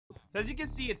So as you can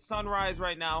see, it's sunrise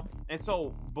right now. And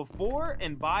so before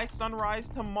and by sunrise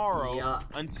tomorrow,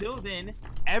 until then,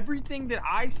 everything that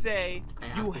I say,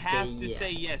 you have to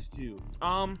say yes to.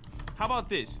 How about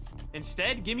this?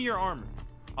 Instead, give me your armor.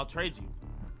 I'll trade you.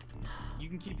 You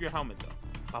can keep your helmet though.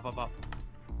 Pop, pop, pop.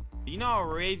 You know how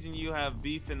raging you have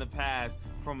beef in the past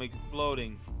from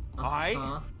exploding. Alright?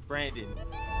 Brandon,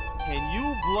 can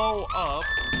you blow up?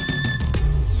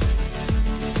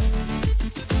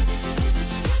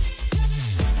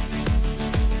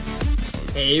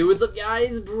 Hey, what's up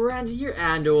guys? Brandon here,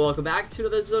 and welcome back to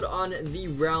another episode on the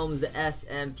Realms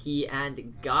SMP.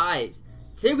 And guys,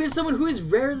 today we have someone who is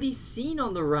rarely seen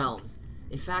on the Realms.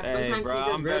 In fact, sometimes he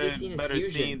says rarely seen as better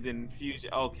Fusion. Seen than Fusion.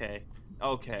 Okay,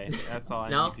 that's all I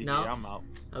need to hear. I'm out.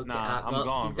 Okay, nah, I'm well,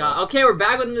 gone, bro. Okay, we're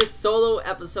back with this solo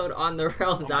episode on the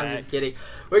Realms. I'm just kidding.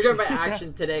 We're joined by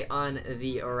Action today on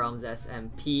the Realms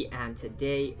SMP, and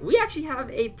today we actually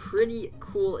have a pretty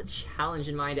cool challenge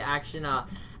in mind. Action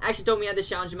told me he had this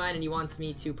challenge in mind and he wants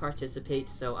me to participate,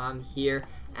 so I'm here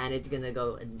and it's gonna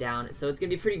go down. So it's gonna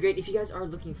be pretty great. If you guys are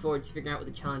looking forward to figuring out what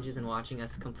the challenge is and watching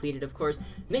us complete it, of course,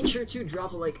 make sure to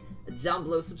drop a like down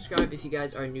below. Subscribe if you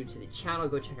guys are new to the channel.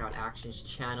 Go check out Action's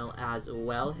channel as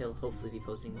well. He'll hopefully be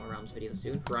posting more Realms videos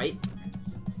soon, right?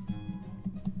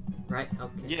 Right?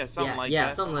 Okay. Yeah, something like that. Yeah,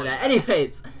 something like that.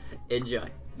 Anyways, enjoy.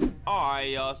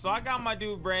 Alright, y'all, so I got my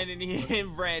dude Brandon here.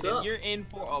 And Brandon, you're in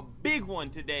for a big one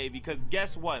today, because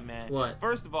guess what, man? What?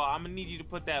 First of all, I'm gonna need you to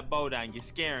put that bow down. You're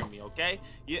scaring me, okay?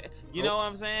 You know what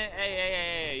I'm saying?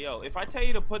 Hey, yo, if I tell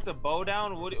you to put the bow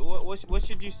down, what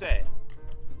should you say?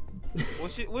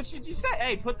 what should you say?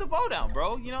 Hey, put the bow down,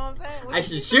 bro. You know what I'm saying? I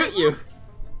should shoot you.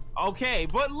 Okay,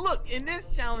 but look, in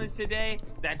this challenge today,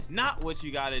 that's not what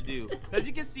you gotta do. As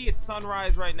you can see, it's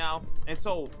sunrise right now, and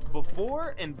so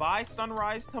before and by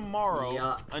sunrise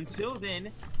tomorrow, until then,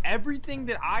 everything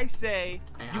that I say,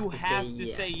 you have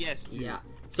to say yes to. Yeah.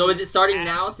 So is it starting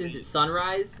now since it's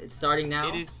sunrise? It's starting now?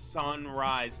 It is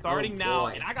sunrise. Starting now,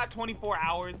 and I got 24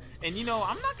 hours, and you know,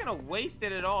 I'm not gonna waste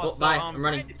it at all. Well, so, bye. I'm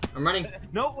running. I'm running.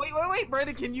 No, wait,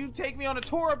 Brandon, can you take me on a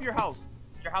tour of your house?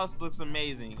 Your house looks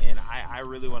amazing, and I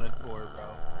really want a tour, bro.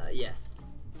 Yes.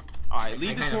 Alright,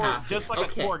 lead the tour just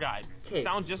like a tour guide. Okay,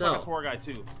 sound just like a tour guide,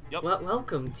 too. Yep. Well,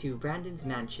 welcome to Brandon's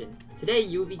mansion. Today,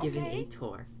 you will be given a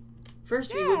tour.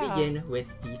 First, we will begin with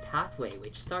the pathway,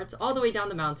 which starts all the way down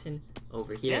the mountain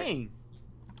over here. Dang.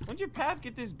 When'd your path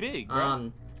get this big,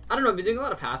 bro? I don't know, I've been doing a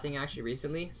lot of pathing, actually,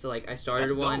 recently. So, like, I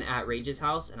started one at Rage's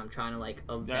house, and I'm trying to, like,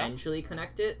 eventually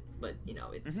connect it. But, you know,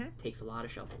 it takes a lot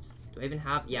of shovels. Do I even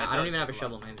have... Yeah, I don't even have a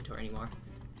shovel in my inventory anymore.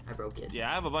 I broke it. Yeah,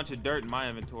 I have a bunch of dirt in my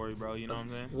inventory, bro. You know what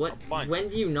I'm saying? What? When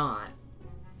do you not?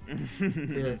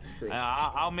 Realistically.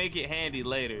 I'll make it handy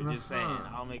later. Just saying.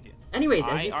 I'll make it. Anyways,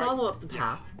 as you follow up the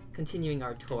path, continuing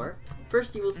our tour,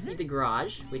 first you will see the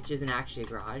garage, which isn't actually a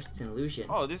garage. It's an illusion.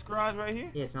 Oh, this garage right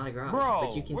here? Yeah, it's not a garage. Bro,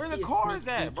 but you can where see the cars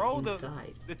at, bro?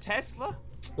 Inside. The Tesla?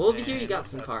 Well, over here you got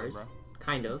some cars. Bro.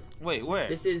 Kind of. Wait, where?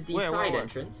 This is the side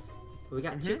entrance. We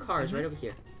got two cars right over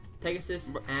here.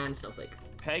 Pegasus and Snowflake.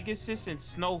 Pegasus and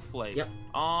Snowflake. Yep.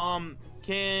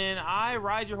 Can I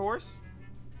ride your horse?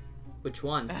 Which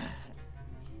one?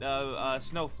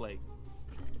 Snowflake.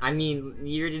 I mean,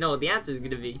 you already know what the answer is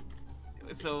gonna be.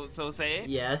 So say it.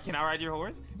 Yes. Can I ride your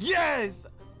horse? Yes.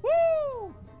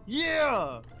 Woo!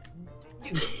 Yeah.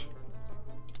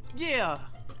 Yeah.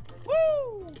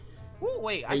 Woo! Woo!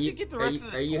 Wait, I should get the rest of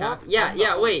the tour. Are you happy?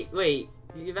 Yeah. Wait.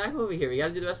 Get back over here. We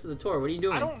gotta do the rest of the tour. What are you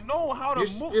doing? I don't know how to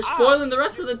move. You're spoiling the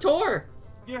rest of the tour.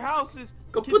 Your house is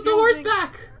Go put the horse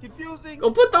back. Confusing.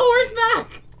 Go put the horse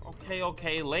back.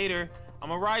 Okay. Later. I'm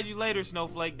gonna ride you later,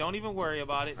 Snowflake. Don't even worry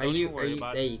about it. There you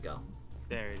go.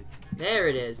 There it is. There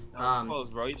it is. Close,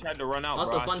 bro. You tried to run out.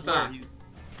 Also, bro. fun fact.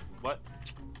 What?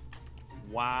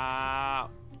 Wow.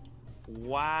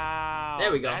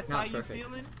 There we go. That's now how it's perfect. You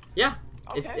feeling? Yeah.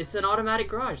 Okay. It's an automatic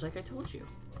garage, like I told you.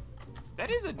 That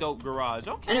is a dope garage.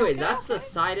 Okay. Anyways, that's the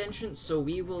side entrance, so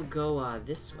we will go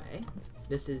this way.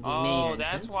 This is the main entrance. Oh,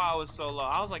 that's why I was so low.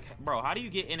 I was like, bro, how do you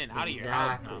get in and out of your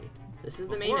house now? Exactly. So this is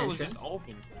the main entrance. It was just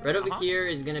open. Right over here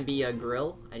is gonna be a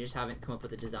grill. I just haven't come up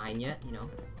with a design yet, you know.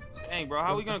 Dang, bro,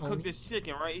 how are we gonna cook this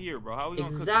chicken right here, bro? How are we gonna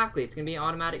Exactly, it's gonna be an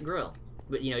automatic grill.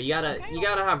 But you know, you gotta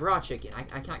have raw chicken.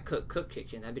 I can't cook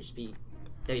chicken. That'd be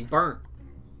burnt.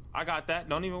 I got that.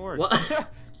 Don't even worry. What?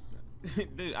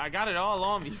 Dude, I got it all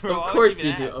on me, bro. Of course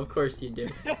you do. Of course you do.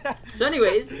 So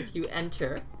anyways, if you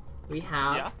enter, we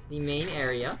have the main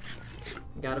area.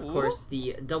 We got, of course,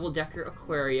 the double-decker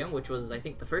aquarium, which was, I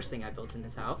think, the first thing I built in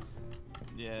this house.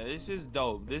 Yeah, this is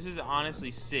dope. This is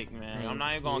honestly sick, man. I'm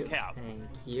not even gonna cap. Thank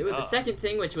you. The second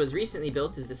thing, which was recently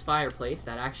built, is this fireplace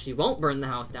that actually won't burn the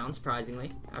house down,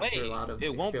 surprisingly. After a lot of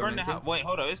it won't burn the house. Wait,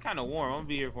 hold up. It's kind of warm. I'm gonna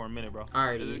be here for a minute, bro.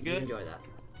 Alrighty, you enjoy that.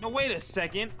 No, wait a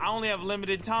second. I only have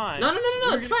limited time. No,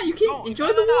 it's fine. You can enjoy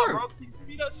the warmth.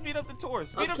 Speed up the tour.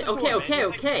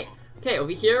 Okay.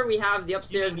 Over here we have the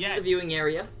upstairs. This is the viewing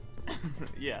area.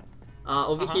 Yeah.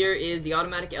 Over here is the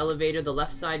automatic elevator. The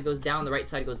left side goes down, the right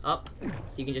side goes up.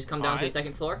 So you can just come down to the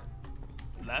second floor.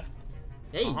 Left.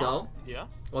 There you go. Yeah.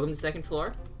 Welcome to the second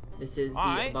floor. This is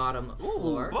the bottom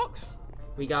floor. Ooh, books.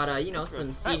 We got you know,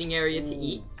 some seating area to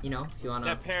eat. You know, if you wanna.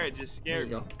 That parrot just scared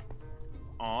me.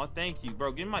 Aw, thank you,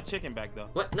 bro. Give me my chicken back, though.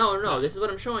 What? No. This is what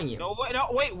I'm showing you. No,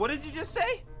 wait. What did you just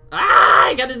say? Ah!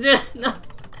 I gotta do it. No.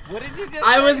 What did you just say?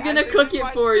 I was gonna cook it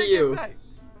for you.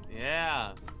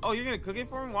 Yeah. Oh, you're gonna cook it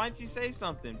for me? Why didn't you say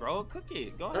something, bro? Cook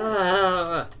it. Go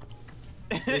ahead.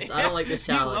 I don't like this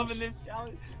challenge. You loving this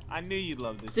challenge? I knew you'd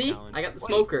love this challenge. I got the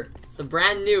smoker. It's the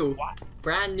brand new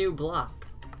block.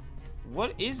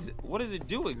 What does it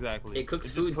do exactly? It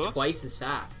cooks food twice as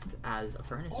fast as a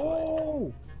furnace would.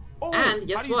 Oh! And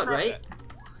guess what, right?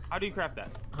 How do you craft that?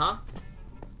 Huh?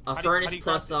 A furnace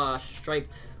plus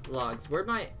striped logs. Where'd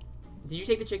my... Did you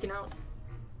take the chicken out?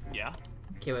 Yeah.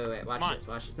 Okay, wait. Watch this.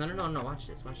 No. Watch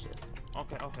this.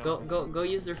 Okay. Go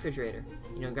use the refrigerator.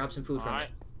 You know, grab some food from it.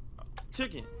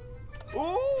 Chicken.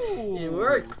 Ooh! It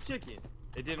worked. Chicken.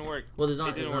 It didn't work. Well, there's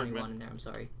only one in there. I'm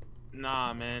sorry.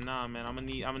 Nah, man. I'm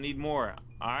gonna need more.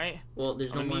 All right. Well,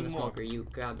 there's no more in the smoker. You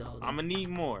grabbed all of them. I'm gonna need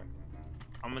more.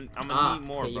 I'm gonna need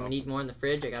more, okay, bro. You need more in the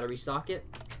fridge. I gotta restock it.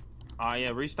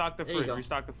 Yeah, restock the fridge.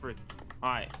 Restock the fridge. All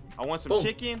right. I want some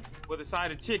chicken with a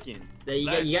side of chicken. There you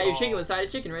got your chicken with a side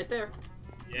of chicken right there.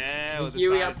 Yeah.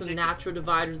 Here we got some natural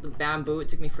dividers with bamboo. It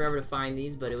took me forever to find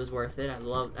these, but it was worth it.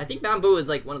 I think bamboo is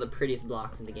like one of the prettiest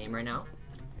blocks in the game right now.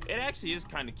 It actually is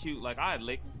kind of cute. Like I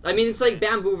mean, it's like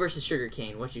bamboo versus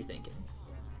sugarcane. What you thinking?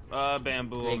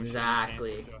 Bamboo.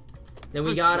 Exactly. Then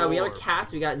we got we have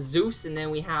cats. We got Zeus, and then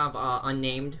we have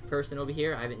unnamed person over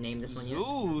here. I haven't named this one yet.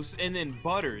 Zeus, and then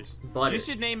Butters. You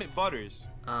should name it Butters.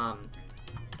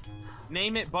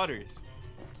 Name it Butters.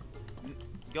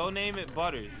 Go name it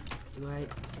Butters. Do I?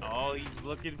 Oh, he's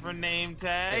looking for name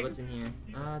tags. Wait, what's in here?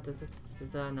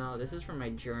 No, this is from my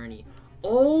journey.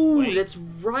 Oh, that's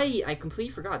right. I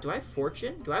completely forgot. Do I have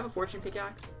fortune? Do I have a fortune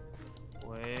pickaxe?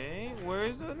 Wait,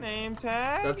 where's the name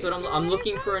tag? That's what I'm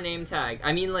looking for, a name tag.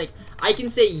 I mean, like, I can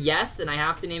say yes and I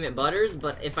have to name it Butters,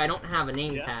 but if I don't have a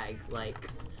name tag, like,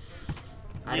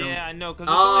 I know, because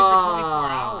it's only for 24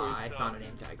 hours. I found a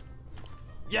name tag.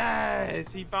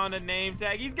 Yes, he found a name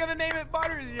tag. He's gonna name it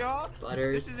Butters, y'all.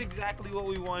 Butters. This is exactly what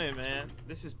we wanted, man.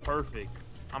 This is perfect.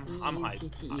 I'm hyped.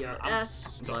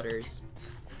 E-T-T-E-R-S, Butters.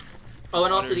 Oh,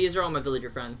 and also these are all my villager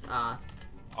friends.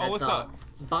 What's up?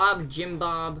 Bob, Jim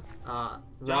Bob,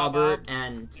 Robert,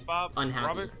 and Unhappy.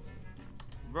 Robert?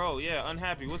 Bro, yeah,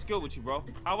 Unhappy. What's good with you, bro?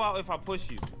 How about if I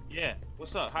push you? Yeah.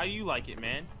 What's up? How do you like it,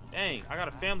 man? Dang, I got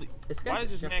a family. Why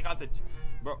does this man got the...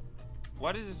 Bro,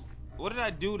 why does this... What did I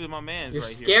do to my man? You're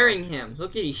scaring him.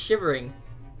 Look at he's shivering.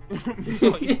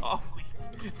 Bro, he's awfully...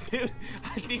 Dude,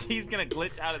 I think he's gonna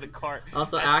glitch out of the cart.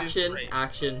 Also, action.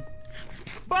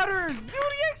 Butters! Dude, he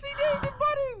actually named it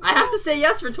Butters! I have to say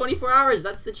yes for 24 hours.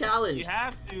 That's the challenge. You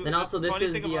have to. Then also, this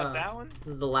is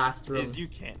the last room. Is you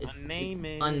can't name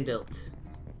it. Unbuilt.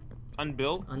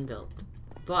 Unbuilt? Unbuilt.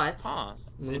 But,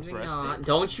 moving on.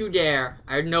 Don't you dare.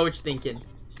 I know what you're thinking.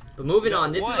 But moving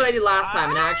on. This is what I did last time.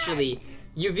 And actually,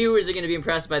 you viewers are going to be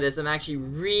impressed by this. I'm actually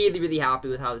really, really happy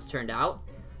with how this turned out.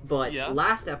 But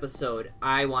last episode,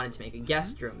 I wanted to make a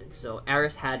guest room. And so,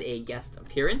 Aris had a guest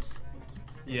appearance.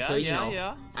 So, you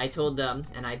know, I told them,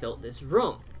 and I built this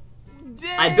room.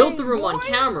 Dang, I built the room on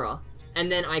camera, and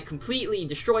then I completely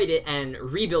destroyed it and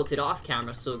rebuilt it off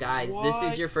camera. So, guys, this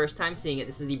is your first time seeing it.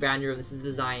 This is the brand new room. This is the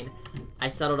design I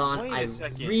settled on. I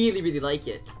really, really like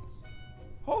it.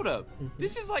 Hold up.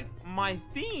 This is like my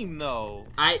theme, though.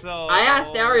 I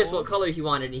asked Arius what color he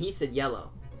wanted, and he said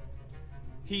yellow.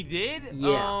 He did?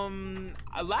 Yeah.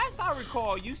 Last I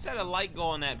recall, you said a light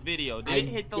goal in that video. Did it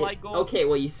hit the light goal? Okay,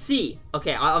 well, you see.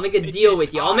 Okay, I'll make a deal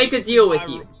with you. I'll make a deal with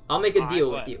you. I'll make a deal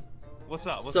with you. What's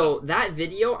up? So, that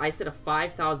video, I set a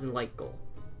 5,000 like goal.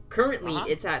 Currently,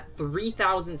 it's at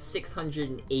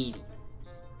 3,680.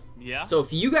 Yeah. So,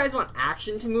 if you guys want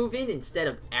action to move in instead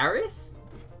of Aris,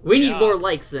 we need more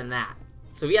likes than that.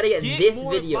 So we gotta get this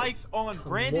video. More likes on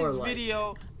Brandon's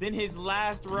video than his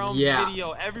last realm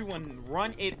video. Everyone,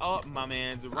 run it up, my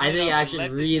man. I think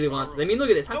Action really wants. I mean, look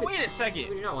at this. Wait a second.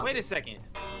 Wait a second.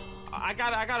 I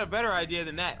got a better idea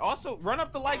than that. Also, run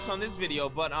up the likes on this video.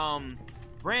 But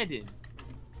Brandon,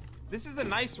 This is a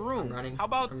nice room. I'm running. How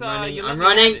about you let I'm me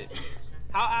running. have it?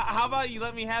 How about you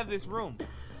let me have this room?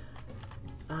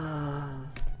 How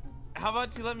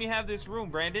about you let me have this room,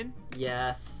 Brandon?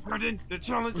 Yes. Brandon, the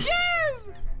challenge. Yes!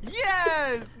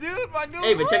 Yes, dude, my new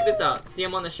Hey, but check room. this out. See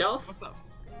him on the shelf? What's up?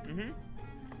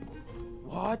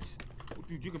 What?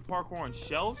 Dude, you can parkour on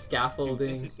shelves?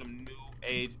 Scaffolding. Dude, this is some new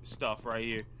age stuff right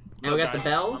here. And we got the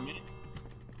bell.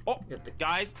 Oh,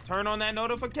 guys, turn on that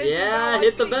notification Yeah, bell.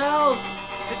 hit the bell.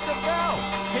 Hit the bell.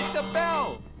 Hit the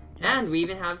bell. And we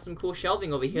even have some cool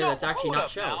shelving over here that's actually not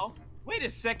shelves. Wait a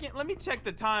second. Let me check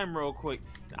the time real quick.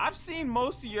 I've seen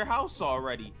most of your house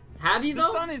already. Have you,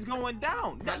 though? The sun is going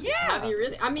down. Yeah. Have you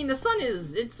really? I mean, the sun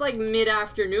is, it's like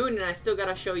mid-afternoon, and I still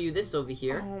gotta show you this over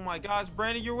here. Oh my gosh,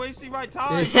 Brandon, you're wasting my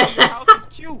time. Your house is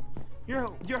cute.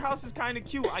 Your house is kind of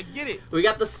cute. I get it. We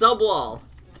got the subwall.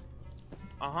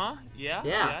 Uh-huh. Yeah.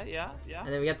 And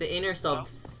then we got the inner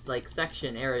like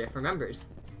section area for members.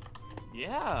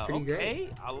 Yeah. It's pretty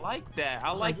great. I like that.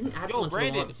 I didn't add someone to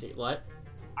the wall. What?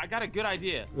 I got a good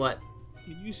idea. What?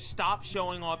 Can you stop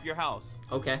showing off your house?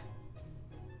 Okay.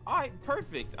 Alright,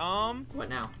 perfect. What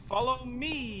now? Follow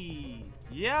me.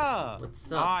 Yeah.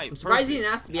 What's up? I'm surprised you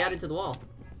didn't ask to be added to the wall.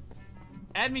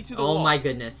 Add me to the wall. Oh my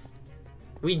goodness.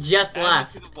 We just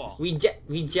left. To the wall. We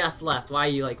just left. Why are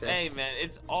you like this? Hey man,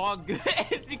 it's all good.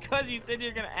 It's because you said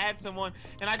you're gonna add someone,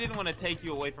 and I didn't want to take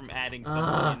you away from adding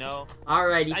someone, you know?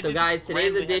 Alrighty, so guys,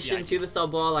 today's addition to the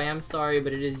sub wall, I am sorry,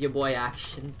 but it is your boy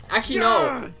Action. Actually,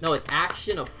 yes! No, it's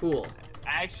Action of Fool.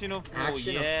 Action of Fool.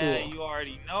 Action of yeah, Fool. You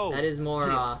already know. That is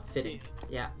more fitting.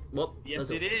 Yeah. Whoop.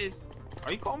 Yes, it is.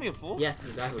 Are you calling me a fool? Yes, that's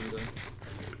exactly what I'm doing.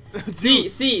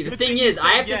 see, the thing is,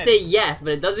 I have to say yes,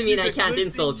 but it doesn't mean I can't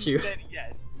insult you.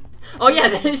 Yes. Oh yeah,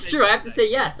 that is true. I have to say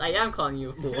yes. I am calling you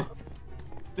a fool.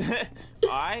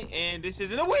 Alright, and this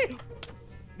isn't a win.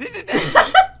 This is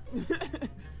dangerous.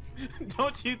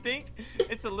 Don't you think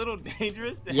it's a little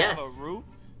dangerous to have a roof?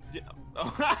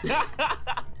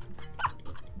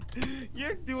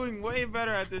 You're doing way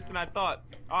better at this than I thought.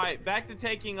 Alright, back to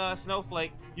taking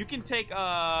Snowflake. You can take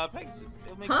Pegasus.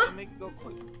 It'll make it go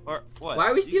quick. Or what? Why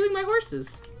are we stealing my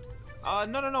horses?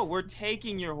 No. We're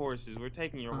taking your horses. We're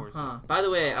taking your horses. By the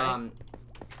way,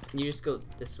 you just go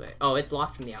this way. Oh, it's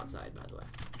locked from the outside, by the way.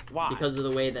 Why? Because of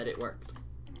the way that it worked.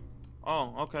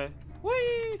 Oh, okay.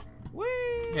 Whee! Whee!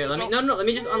 Here, let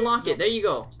me just unlock it. There you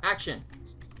go. Action.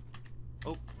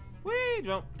 Oh. Whee!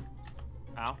 Jump.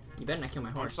 Ow. You better not kill my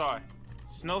horse. I'm sorry.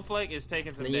 Snowflake is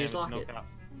taking some damage. damage. Just lock it.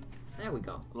 There we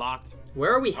go. Locked.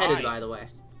 Where are we headed, by the way?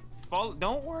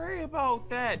 Don't worry about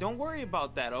that. Don't worry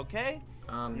about that, okay?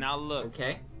 Now look.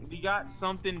 Okay. We got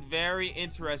something very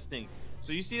interesting.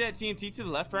 So you see that TNT to the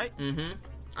left, right? Mm-hmm.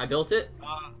 I built it.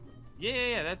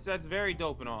 Yeah. That's very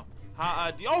dope and all.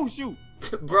 Oh shoot!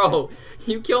 Bro,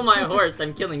 you kill my horse,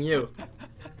 I'm killing you.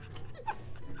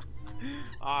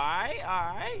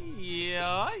 Alright.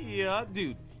 Yeah.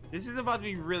 Dude, this is about to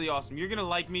be really awesome. You're gonna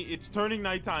like me. It's turning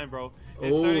nighttime, bro.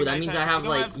 Oh, that means I have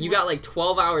like, you got like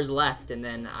 12 hours left, and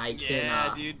then I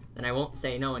can, dude. Then I won't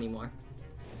say no anymore.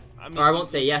 I mean, or I won't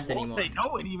say yes anymore. Say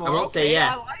no anymore. I won't say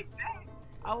yes. I like that.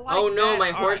 I like oh no, that.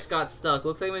 my horse got stuck.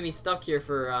 Looks like I'm gonna be stuck here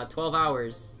for 12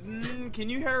 hours. Can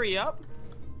you hurry up?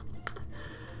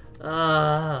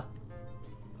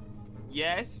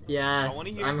 Yes. Yes.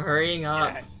 I'm hurrying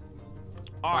up. Yes.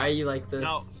 Why are you like this?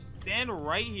 Now stand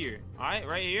right here. All right,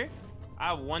 right here. I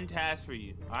have one task for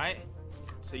you. All right.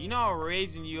 So you know how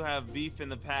Rage and you have beef in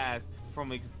the past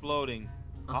from exploding.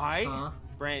 All right,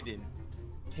 Brandon.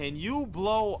 Can you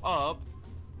blow up?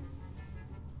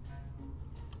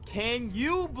 Can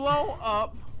you blow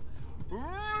up?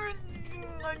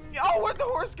 Oh, where'd the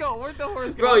horse go? Where'd the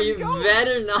horse go? Bro, you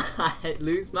better not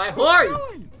lose my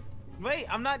horse. Wait,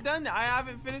 I'm not done. I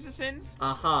haven't finished the sentence.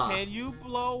 Can you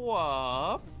blow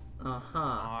up? All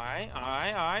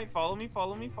right. Follow me.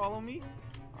 All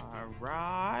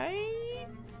right.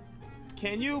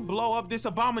 Can you blow up this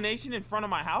abomination in front of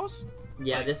my house?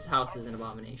 Yeah, this house is an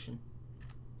abomination.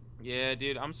 Yeah,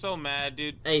 dude, I'm so mad,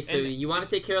 dude. Hey, so you want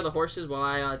to take care of the horses while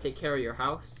I take care of your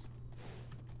house?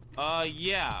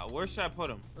 Yeah. Where should I put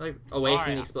them? Like away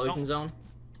from the explosion zone.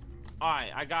 All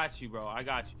right, I got you, bro. I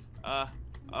got you.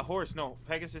 A horse, no.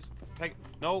 Pegasus,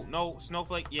 no.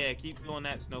 Snowflake, yeah. Keep doing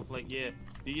that, Snowflake. Yeah.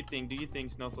 Do your thing,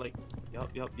 Snowflake.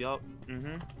 Yup.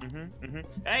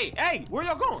 Hey, where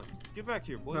y'all going? Get back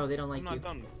here, boy. Bro, they don't like you. I'm not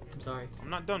done with you. I'm sorry. I'm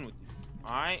not done with you.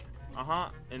 All right.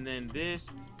 And then this,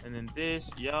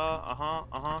 yeah.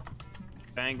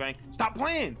 Bang. Stop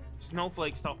playing,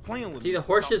 Snowflake. Stop playing with me. See, the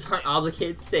horses aren't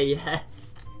obligated to say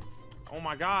yes. Oh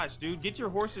my gosh, dude. Get your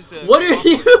horses to. What are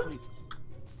you?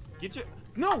 Get your.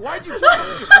 No, why'd you jump up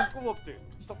there? Don't go up there.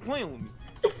 Stop playing with me.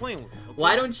 Stop playing with. Okay?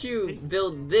 Why don't you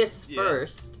build this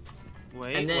first?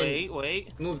 Wait, and then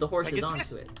wait. Move the horses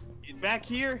onto it. Get back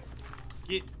here.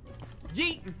 Get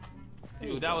yeet.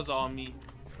 Dude, that was all me.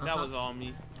 That was all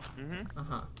me.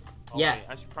 Oh, yes.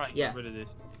 Wait, I should probably get rid of this.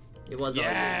 It was all you.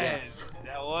 Yes.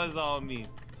 That was all me.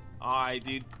 All right,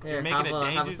 dude. Here, You're making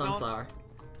have a sunflower.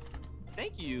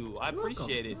 Thank you. I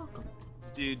appreciate it.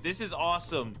 Dude, this is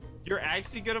awesome. You're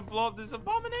actually gonna blow up this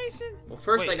abomination? Well,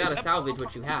 first I gotta salvage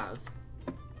what you have.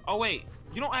 Oh wait,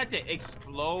 you don't have to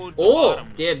explode. Oh,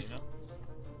 dibs.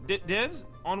 You know? Dibs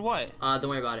on what? Don't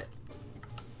worry about it.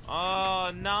 No.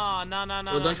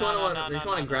 Well, don't you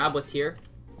want to grab what's here?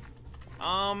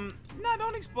 No,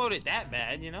 don't explode it that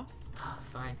bad, you know.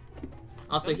 Fine.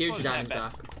 Also, here's your diamonds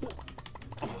back.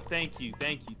 Oh, thank you.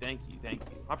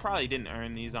 I probably didn't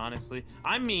earn these, honestly.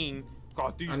 I mean,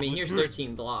 God, these. I mean, here's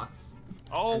 13 blocks.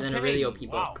 Oh, and then a really OP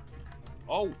book.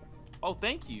 Oh,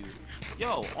 thank you.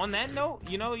 Yo, on that note,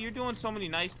 you know, you're doing so many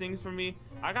nice things for me.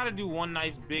 I gotta do one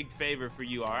nice big favor for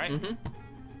you, all right?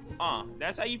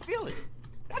 That's how you feeling.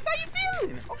 That's how you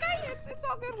feeling. Okay, it's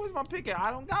all good. Where's my pickaxe?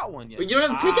 I don't got one yet. Wait, you don't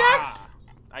have a pickaxe?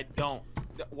 I don't.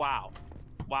 Wow.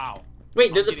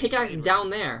 Wait, there's a pickaxe down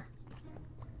there.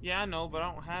 Yeah, I know, but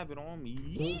I don't have it on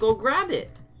me. Well, go grab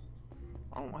it.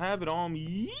 I don't have it on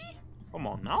me. Come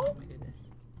on now. Oh my goodness.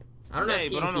 I don't have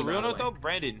TNT, but on a real note though,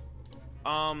 Brandon.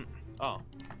 Oh.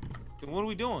 What are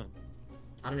we doing?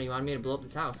 I don't know. You wanted me to blow up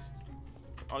this house.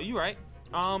 Oh, you right.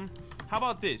 How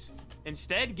about this?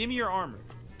 Instead, give me your armor.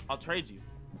 I'll trade you.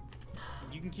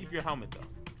 You can keep your helmet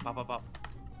though. Pop.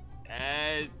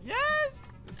 Yes.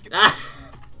 Let's get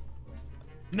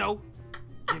No.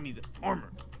 Give me the armor.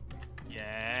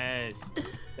 Yes.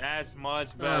 That's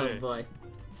much better. Oh boy.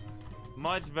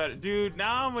 Much better. Dude,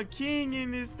 now I'm a king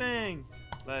in this thing.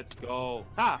 Let's go.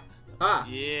 Ha! Ah.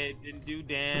 Yeah, it didn't do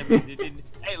damage.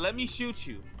 Hey, let me shoot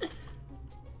you.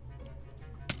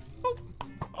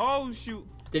 Oh, shoot.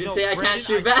 Didn't say I can't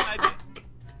shoot back.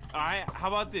 Alright, how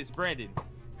about this, Brandon?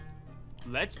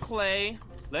 Let's play.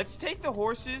 Let's take the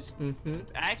horses.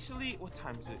 Actually, what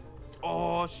time is it?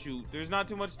 Oh, shoot. There's not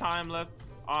too much time left.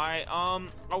 Alright,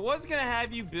 I was gonna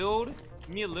have you build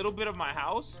me a little bit of my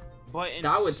house, but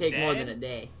instead, that would take more than a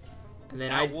day. And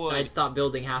then I'd stop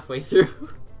building halfway through.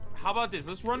 How about this?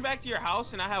 Let's run back to your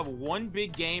house, and I have one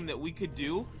big game that we could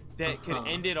do that could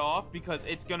end it off, because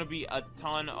it's gonna be a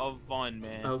ton of fun,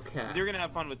 man. Okay. You're gonna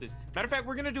have fun with this. Matter of fact,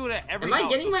 we're gonna do it at every Am I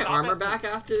house, getting my armor back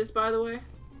after this, by the way?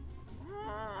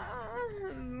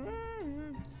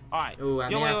 Alright. Ooh, I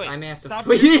may have to. Stop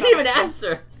Wait, you didn't even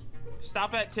answer.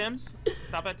 Stop at Tim's.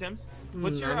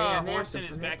 Put your horse in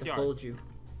his backyard. Hold you.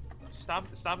 Stop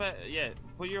at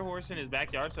Put your horse in his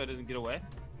backyard so it doesn't get away.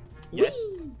 Yes.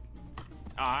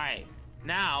 Alright.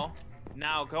 Now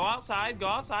go outside.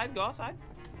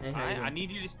 Hey, Alright, I need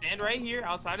you to stand right here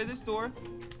outside of this door.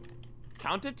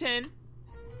 Count to 10.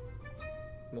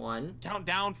 1. Count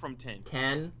down from 10.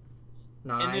 10.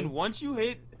 9. And then once you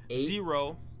hit 8,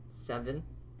 0, 7.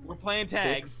 we're playing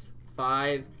tag. 6,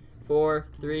 5, 4,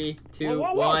 3, 2,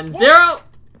 whoa, 1, 0.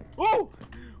 Whoa!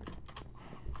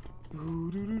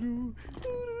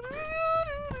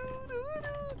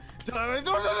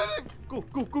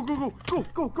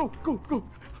 Go!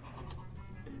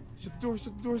 Shut the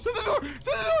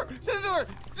door!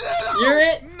 You're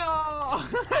it?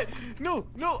 No!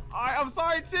 No! I'm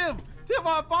sorry, Tim! Tim,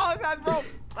 I apologize, bro!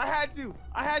 I had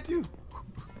to!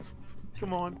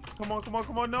 Come on!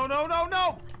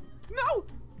 No!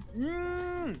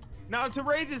 Now to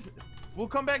raises. We'll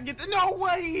come back and get the. No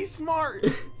way! He's smart!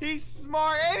 He's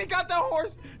smart! And he got the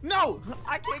horse! No!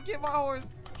 I can't get my horse!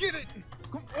 Get it!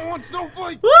 Come on,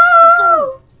 Snowflake!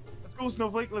 Woo! Let's go,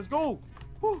 Snowflake! Let's go!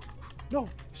 Woo. No!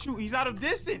 Shoot, he's out of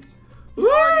distance! He's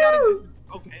already out of distance!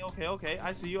 Okay.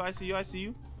 I see you.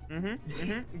 You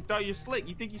thought you're slick.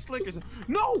 You think you're slick or something.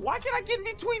 No! Why can't I get in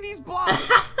between these blocks?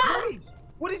 Wait!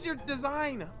 What is your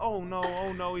design? Oh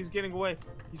no, he's getting away.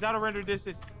 He's out of render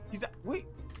distance. Wait,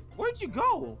 where'd you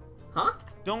go? Huh?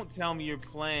 Don't tell me you're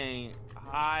playing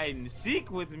hide and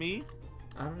seek with me.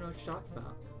 I don't know what you're talking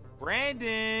about.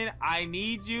 Brandon, I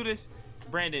need you to...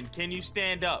 Brandon, can you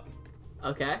stand up?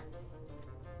 Okay.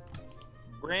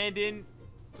 Brandon,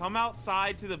 come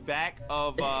outside to the back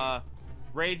of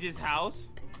Rage's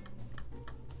house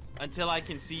until I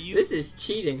can see you. This is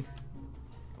cheating.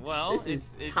 Well,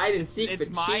 this is hide and seek, but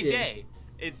it's my cheating. day.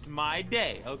 It's my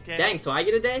day, okay? Dang, so I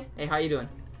get a day? Hey, how you doing?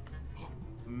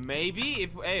 Maybe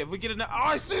if we get enough. Oh,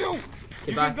 I see you.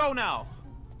 You can go now.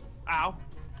 Ow.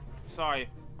 Sorry.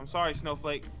 I'm sorry,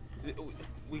 Snowflake.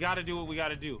 We gotta do what we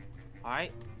gotta do. All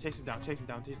right. Chase him down.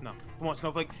 Come on,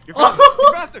 Snowflake. You're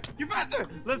faster. You're faster.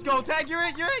 Let's go. Tag. You're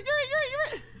it.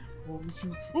 Oh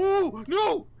shoot. Ooh,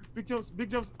 no. Big jumps, big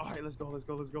jumps. All right, let's go, let's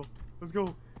go, let's go, let's go.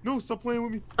 No, stop playing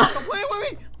with me. Stop playing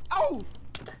with me. Ow.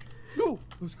 No.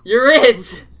 Let's go. You're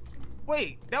it.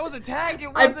 Wait, that was a tag. It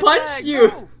was I punched tag. you.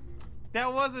 No.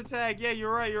 That was a tag. Yeah,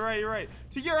 you're right. You're right. You're right.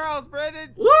 To your house, Brandon.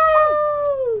 Woo!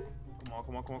 Come on,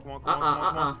 come on, come on, come on, come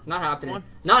on, come on. Not happening.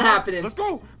 Not happening. Let's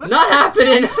go. Not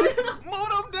happening.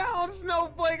 Mow them down,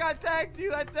 Snowflake. I tagged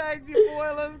you. I tagged you,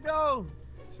 boy. Let's go.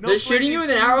 They're shooting you with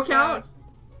an arrow count?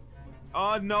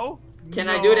 No. Can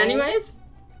I do it anyways?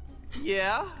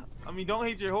 Yeah. I mean, don't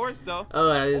hate your horse, though. Oh,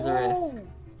 that is a risk.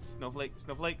 Snowflake,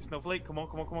 Snowflake, Snowflake. Come on,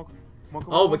 come on, come on. Come on,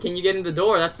 come oh, on, but can you get in the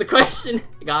door? That's the question.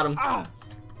 Got him. Ah.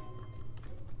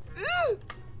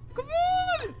 Come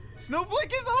on.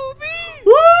 Snowflake is OP.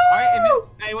 Woo! Alright, and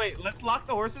then, hey, wait. Let's lock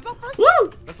the horses up first.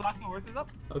 Woo! Let's lock the horses up.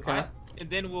 Okay. Right, and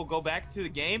then we'll go back to the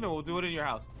game and we'll do it in your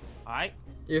house. Alright?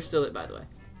 You're still it, by the way.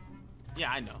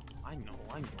 Yeah, I know. I know.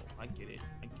 I know. I get it.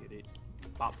 I get it.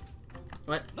 Pop.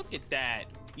 What? Look at that.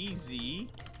 Easy.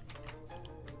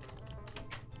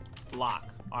 Lock.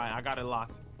 Alright, I got it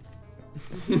locked.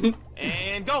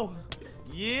 And go.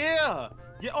 Yeah.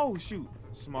 Yeah. Oh, shoot.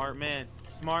 Smart man.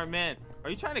 Smart man. Are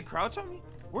you trying to crouch on me?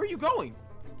 Where are you going?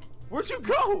 Where'd you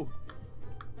go?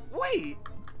 Wait.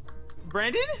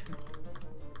 Brandon?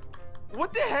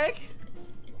 What the heck?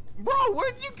 Bro,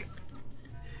 where'd you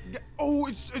go? Oh,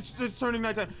 it's turning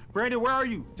nighttime. Brandon, where are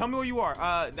you? Tell me where you are.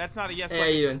 That's not a yes question.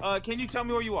 Hey, how you doing? Can you tell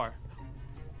me where you are?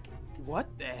 What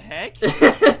the heck?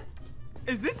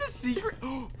 Is this a secret?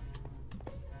 Oh,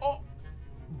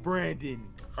 Brandon,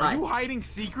 are you hiding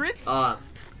secrets?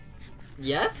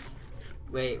 Yes?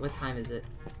 Wait, what time is it?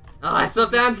 Oh, I still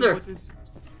have to answer.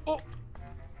 Oh,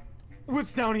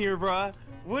 what's down here, bruh?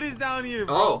 What is down here,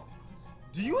 bro? Oh.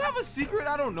 Do you have a secret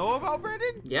I don't know about,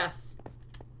 Brandon? Yes.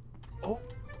 Oh,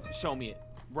 show me it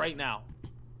right now.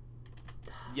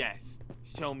 Yes,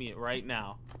 show me it right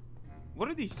now. What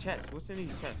are these chests? What's in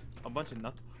these chests? A bunch of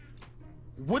nothing.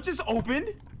 What just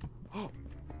opened?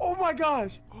 Oh my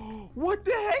gosh. What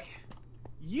the heck?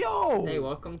 Yo. Hey,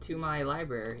 welcome to my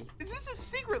library. Is this a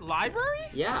secret library?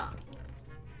 Yeah.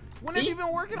 When have you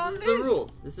been working on this? This is the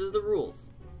rules. This is the rules.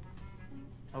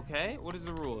 Okay, what is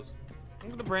the rules?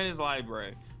 Look at the Brandon's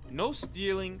library. No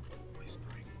stealing.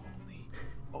 Whispering only.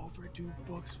 Overdue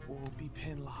books will be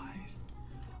penalized.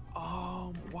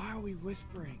 Why are we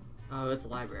whispering? Oh, it's a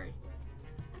library.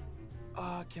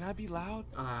 Can I be loud?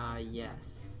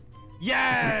 Yes.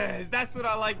 Yes! That's what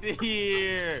I like to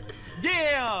hear!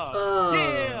 Yeah!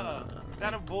 Yeah!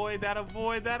 That a boy, that a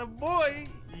boy, that a boy!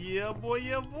 Yeah, boy,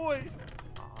 yeah, boy!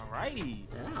 Alrighty.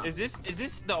 Yeah. Is this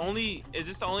the only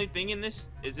thing in this?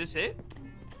 Is this it?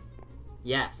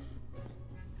 Yes.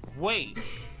 Wait.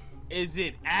 Is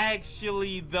it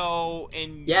actually though?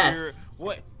 And yes.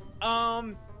 What?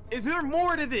 Is there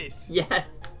more to this? Yes.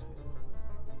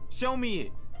 Show me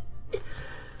it.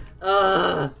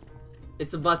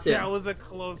 It's a button. That was a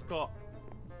close call.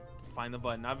 Find the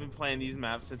button. I've been playing these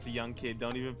maps since a young kid.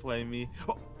 Don't even play me.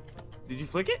 Oh, did you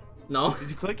flick it? No. Did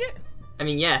you click it? I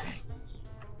mean, yes.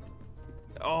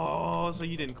 Oh, so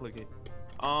you didn't click it.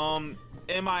 Am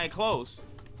I close?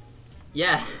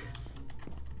 Yes.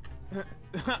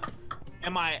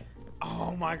 Am I?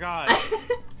 Oh my god.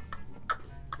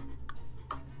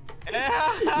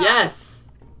 Yes.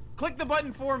 Click the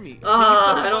button for me.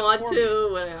 I don't want to,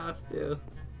 but I have to.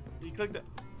 You click the.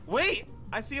 Wait,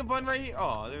 I see a button right here.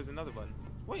 Oh, there's another button.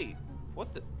 Wait,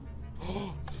 what the?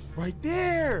 Oh, right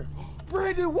there.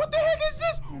 Brandon, what the heck is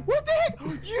this? What the heck?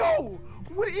 Yo,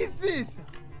 what is this?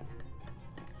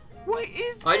 What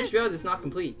is this? Oh, I just realized it's not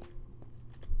complete.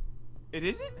 It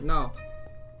isn't? No.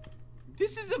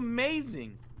 This is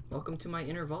amazing. Welcome to my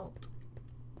inner vault.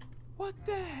 What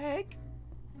the heck?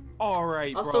 All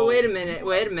right, also, bro. wait a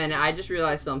minute. I just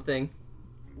realized something.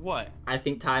 What? I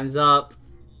think time's up.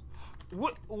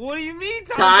 What do you mean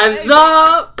time's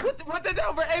up? What the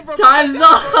hell, bro? Hey, bro. Time's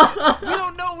up.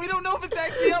 We don't know if it's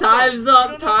actually up. Time's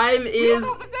up. Time is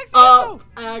up.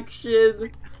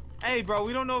 Action. Hey, bro,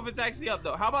 we don't know if it's actually up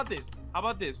though. How about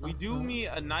this? We do me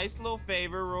a nice little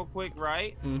favor real quick,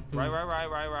 right? Mm-hmm.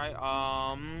 Right.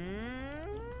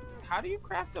 How do you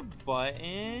craft a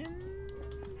button?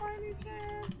 By any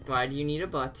chance? Why do you need a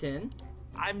button?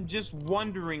 I'm just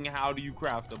wondering, how do you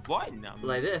craft a button? I mean,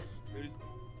 like this.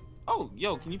 Oh,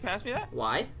 yo, can you pass me that?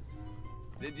 Why?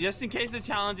 Just in case the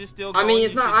challenge is still going. I mean,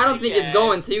 it's not. I don't think it's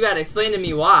going, so you gotta explain to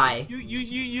me why.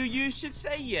 You should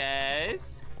say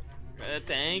yes.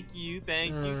 Thank you.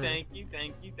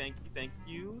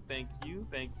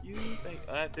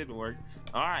 That didn't work.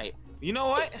 All right. You know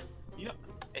what?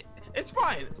 It's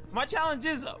fine. My challenge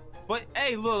is up. But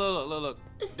hey, look.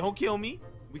 Don't kill me.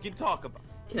 We can talk about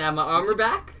it. Can I have my armor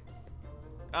back?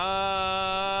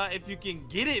 If you can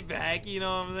get it back, you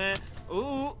know what I'm saying?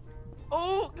 Ooh.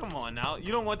 Oh, come on now.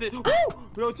 You don't want this. Ooh,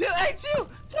 bro, chill. Hey, chill,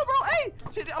 bro. Hey,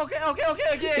 chill. Okay.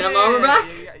 Yeah, Can I have my armor back?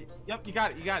 Yep, you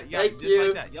got it. Thank Just you.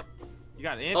 like that. Yep, you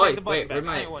got it. And Oh, take the button wait, back. where'd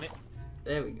my... I ain't want it.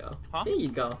 There we go. Huh? There you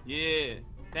go. Yeah.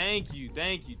 Thank you.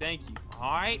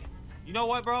 All right. You know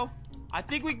what, bro? I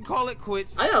think we can call it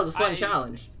quits. I think that was a fun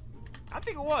challenge. I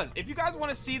think it was. If you guys want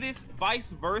to see this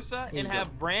vice versa and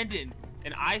have Brandon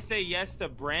and I say yes to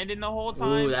Brandon the whole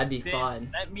time, ooh, that'd be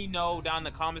fun. Let me know down in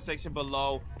the comment section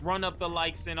below. Run up the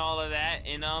likes and all of that.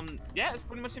 And yeah, that's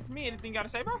pretty much it for me. Anything you gotta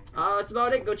say, bro? That's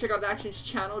about it. Go check out the Action's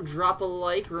channel. Drop a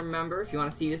like. Remember, if you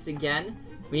want to see this again,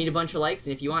 we need a bunch of likes.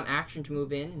 And if you want Action to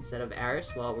move in instead of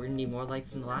Aris, well, we're gonna need more likes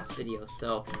than the last video.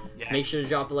 So make sure to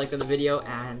drop a like on the video,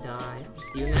 and we'll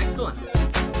see you in the next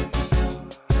one.